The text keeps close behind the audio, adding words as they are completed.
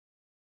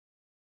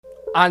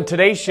On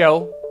today's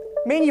show,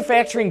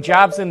 manufacturing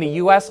jobs in the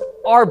U.S.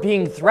 are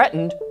being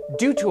threatened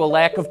due to a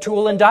lack of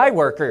tool and die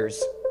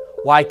workers,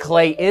 why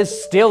clay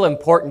is still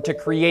important to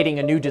creating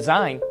a new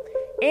design,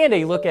 and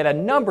a look at a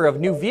number of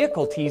new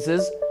vehicle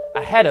teases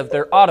ahead of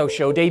their auto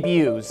show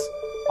debuts.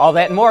 All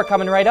that and more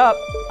coming right up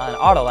on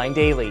Autoline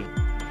Daily.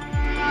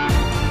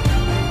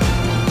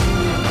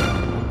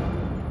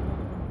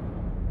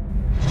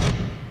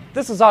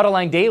 This is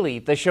Autoline Daily,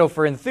 the show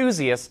for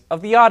enthusiasts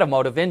of the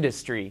automotive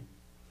industry.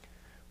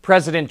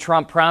 President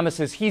Trump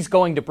promises he's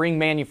going to bring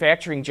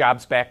manufacturing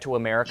jobs back to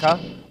America,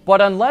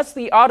 but unless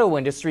the auto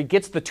industry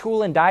gets the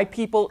tool and die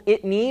people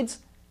it needs,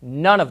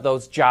 none of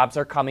those jobs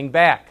are coming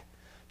back.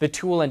 The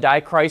tool and die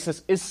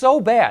crisis is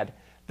so bad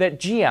that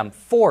GM,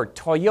 Ford,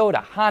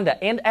 Toyota,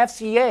 Honda, and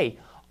FCA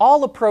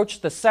all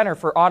approached the Center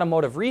for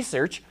Automotive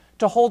Research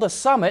to hold a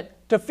summit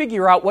to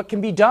figure out what can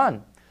be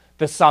done.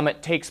 The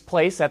summit takes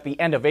place at the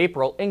end of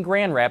April in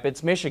Grand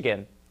Rapids,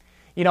 Michigan.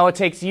 You know, it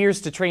takes years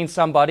to train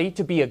somebody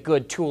to be a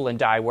good tool and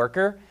die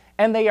worker,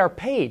 and they are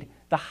paid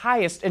the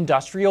highest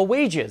industrial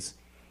wages.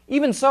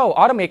 Even so,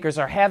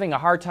 automakers are having a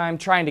hard time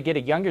trying to get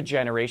a younger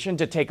generation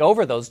to take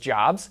over those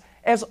jobs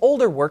as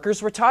older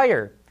workers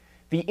retire.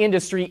 The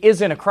industry is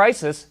in a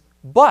crisis,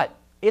 but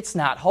it's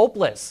not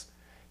hopeless.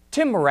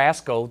 Tim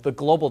Marasco, the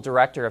global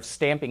director of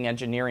stamping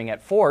engineering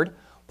at Ford,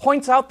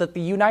 points out that the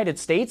United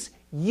States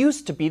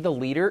used to be the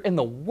leader in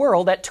the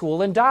world at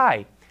tool and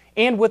die.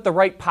 And with the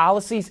right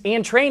policies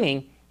and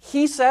training,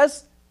 he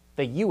says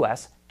the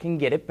U.S. can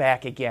get it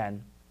back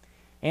again.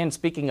 And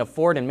speaking of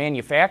Ford and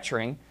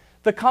manufacturing,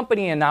 the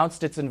company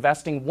announced it's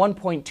investing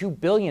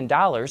 $1.2 billion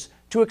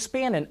to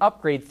expand and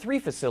upgrade 3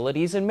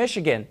 facilities in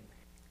Michigan.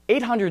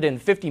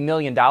 $850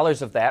 million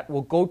of that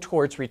will go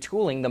towards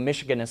retooling the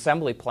Michigan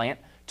assembly plant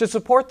to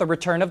support the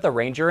return of the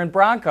Ranger and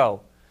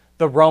Bronco.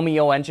 The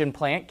Romeo engine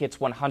plant gets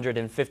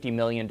 $150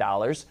 million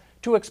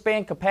to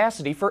expand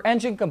capacity for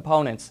engine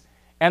components,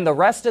 and the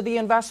rest of the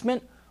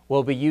investment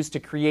will be used to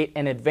create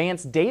an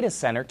advanced data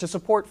center to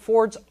support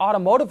Ford's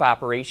automotive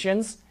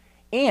operations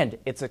and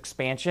its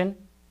expansion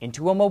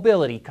into a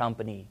mobility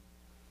company.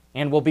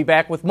 And we'll be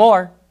back with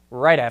more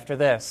right after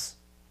this.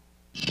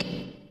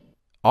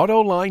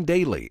 Autoline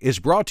Daily is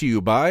brought to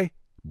you by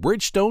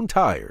Bridgestone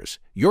Tires,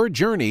 your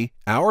journey,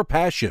 our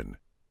passion.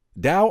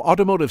 Dow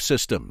Automotive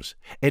Systems,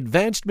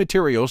 advanced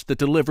materials that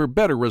deliver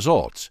better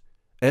results.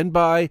 And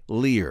by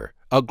Lear,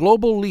 a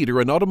global leader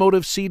in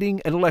automotive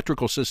seating and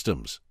electrical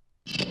systems.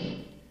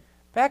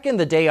 Back in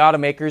the day,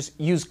 automakers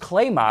used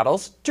clay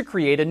models to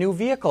create a new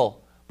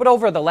vehicle. But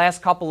over the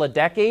last couple of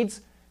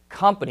decades,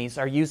 companies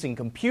are using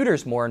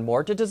computers more and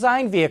more to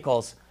design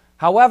vehicles.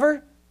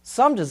 However,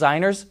 some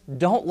designers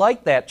don't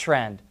like that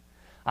trend.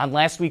 On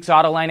last week's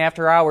Autoline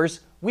After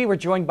Hours, we were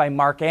joined by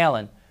Mark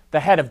Allen,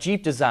 the head of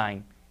Jeep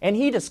Design, and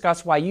he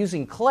discussed why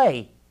using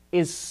clay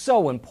is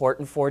so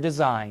important for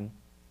design.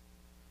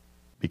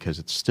 Because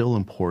it's still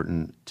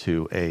important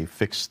to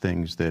fix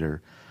things that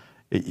are,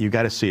 you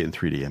got to see it in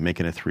 3D. I'm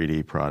making a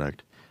 3D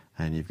product,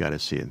 and you've got to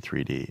see it in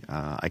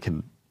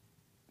 3D.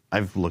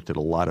 I've looked at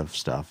a lot of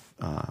stuff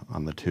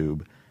on the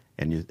tube,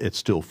 and it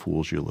still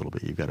fools you a little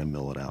bit. You've got to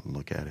mill it out and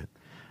look at it.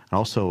 And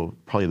also,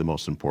 probably the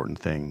most important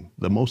thing,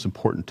 the most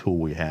important tool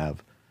we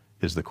have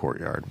is the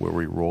courtyard, where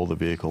we roll the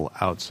vehicle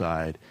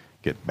outside,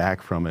 get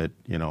back from it,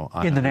 in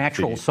the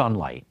natural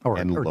sunlight or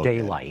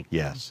daylight.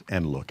 Yes,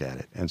 and look at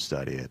it and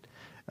study it.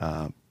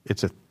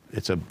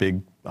 It's a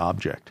big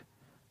object,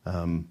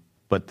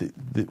 but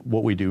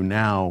what we do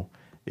now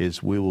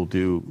is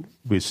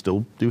we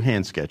still do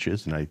hand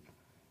sketches, and I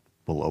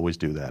will always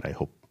do that. I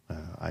hope.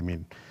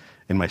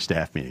 In my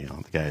staff meeting,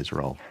 the guys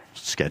are all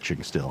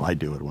sketching still. I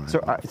do it when I'm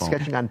on the phone.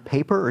 Sketching on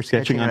paper or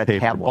sketching on a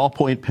paper, tablet?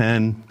 Ballpoint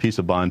pen, piece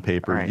of bond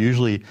paper. Right.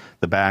 Usually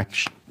the back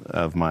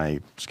of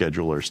my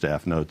schedule or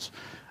staff notes.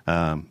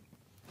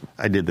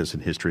 I did this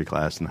in history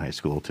class in high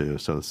school too,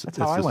 so it's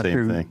the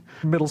same thing.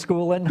 Middle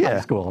school and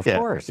high school, of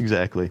course.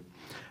 Exactly.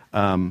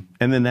 And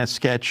then that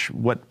sketch,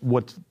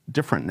 what's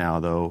different now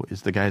though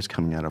is the guys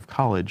coming out of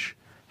college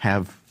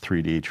have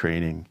 3D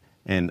training,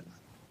 and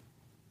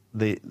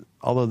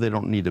although they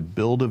don't need to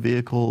build a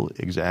vehicle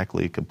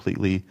exactly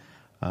completely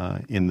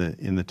in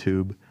the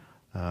tube,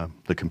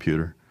 the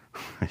computer,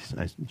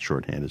 I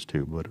shorthand is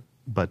tube,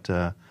 but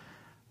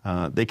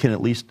they can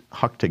at least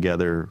huck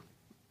together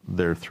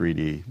their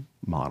 3D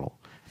model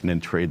and then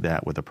trade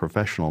that with a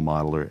professional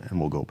modeler, and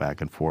we'll go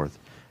back and forth,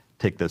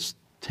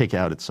 take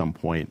out at some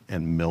point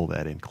and mill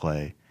that in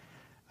clay,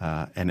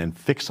 and then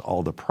fix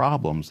all the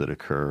problems that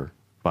occur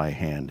by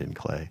hand in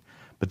clay,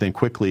 but then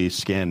quickly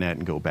scan that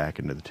and go back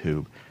into the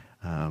tube,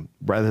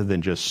 rather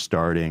than just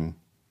starting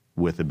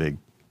with a big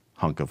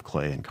hunk of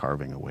clay and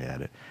carving away at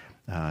it.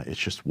 It's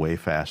just way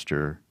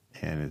faster,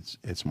 and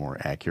it's more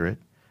accurate.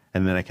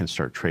 And then I can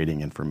start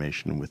trading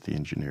information with the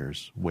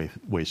engineers way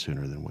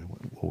sooner than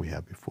what we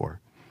have before.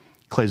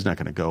 Clay's not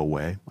going to go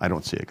away. I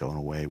don't see it going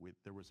away.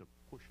 There was a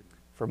push.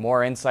 For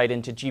more insight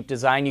into Jeep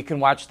design, you can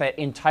watch that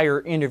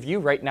entire interview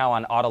right now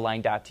on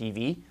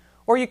Autoline.tv,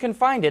 or you can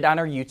find it on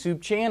our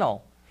YouTube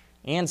channel.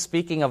 And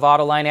speaking of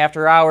Autoline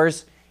After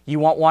Hours, you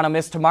won't want to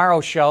miss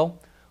tomorrow's show.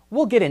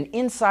 we'll get an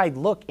inside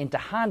look into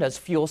Honda's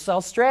fuel cell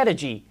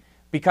strategy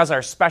because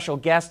our special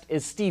guest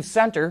is Steve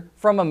Center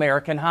from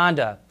American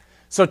Honda.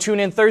 So tune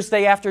in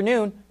Thursday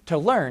afternoon to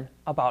learn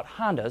about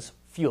Honda's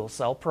fuel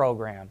cell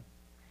program.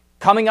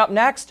 Coming up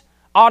next,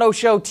 Auto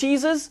Show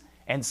teases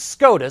and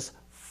Skoda's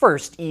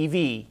first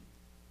EV.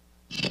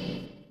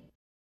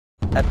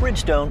 At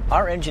Bridgestone,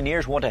 our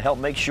engineers want to help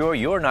make sure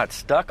you're not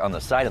stuck on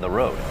the side of the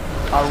road.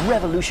 Our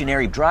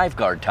revolutionary Drive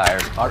Guard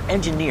tires are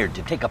engineered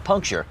to take a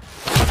puncture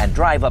and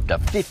drive up to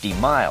 50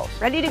 miles.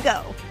 Ready to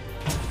go.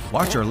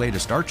 Watch our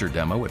latest Archer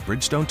demo at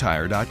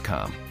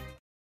BridgestoneTire.com.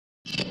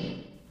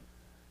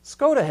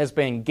 Skoda has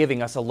been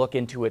giving us a look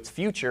into its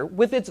future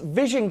with its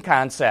Vision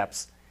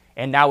concepts,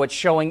 and now it's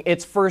showing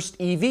its first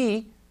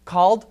EV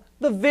called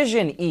the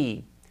Vision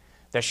E.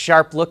 The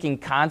sharp-looking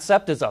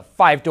concept is a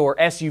 5-door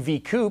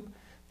SUV coupe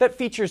that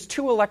features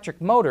 2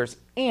 electric motors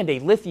and a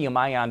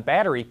lithium-ion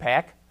battery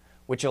pack,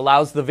 which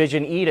allows the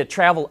Vision E to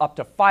travel up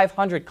to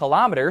 500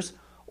 kilometers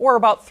or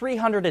about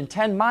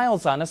 310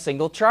 miles on a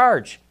single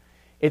charge.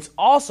 It's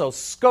also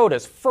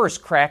Skoda's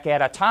first crack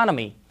at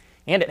autonomy,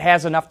 and it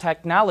has enough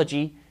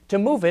technology to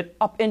move it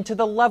up into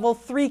the level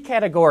 3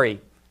 category,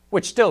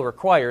 which still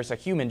requires a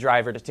human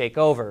driver to take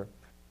over.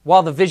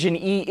 While the Vision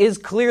E is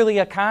clearly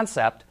a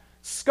concept,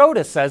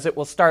 Skoda says it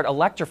will start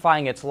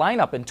electrifying its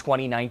lineup in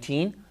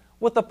 2019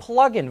 with a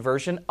plug-in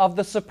version of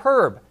the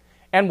Superb,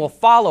 and will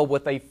follow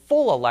with a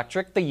full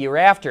electric the year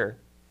after.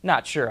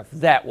 Not sure if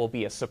that will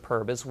be a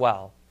Superb as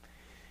well.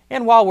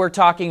 And while we're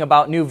talking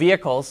about new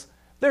vehicles,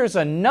 there's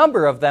a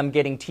number of them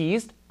getting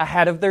teased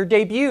ahead of their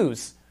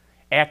debuts.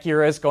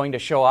 Acura is going to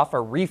show off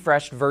a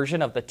refreshed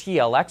version of the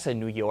TLX in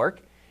New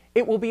York.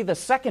 It will be the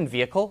second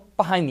vehicle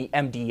behind the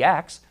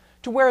MDX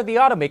to wear the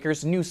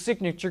automaker's new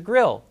signature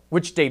grille,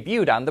 which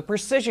debuted on the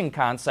Precision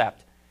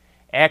concept.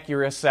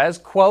 Acura says,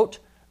 quote,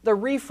 "The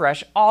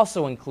refresh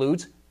also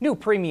includes new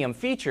premium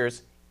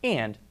features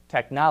and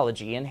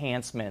technology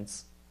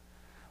enhancements."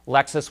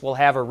 Lexus will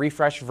have a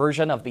refreshed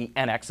version of the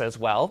NX as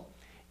well.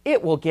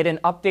 It will get an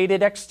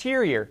updated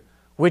exterior,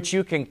 which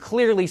you can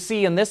clearly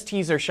see in this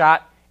teaser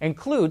shot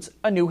includes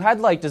a new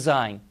headlight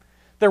design.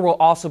 There will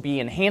also be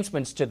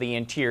enhancements to the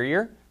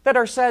interior that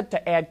are said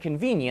to add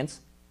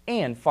convenience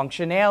and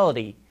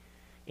functionality.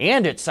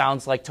 And it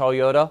sounds like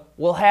Toyota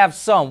will have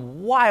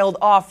some wild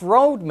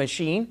off-road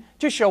machine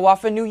to show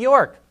off in New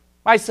York.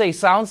 I say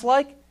sounds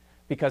like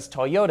because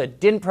Toyota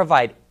didn't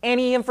provide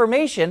any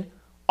information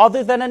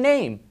other than a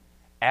name,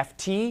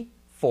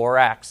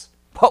 FT4X.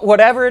 But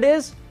whatever it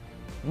is,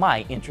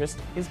 my interest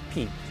is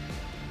piqued.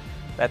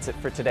 That's it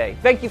for today.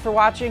 Thank you for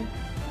watching.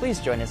 Please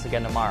join us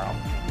again tomorrow.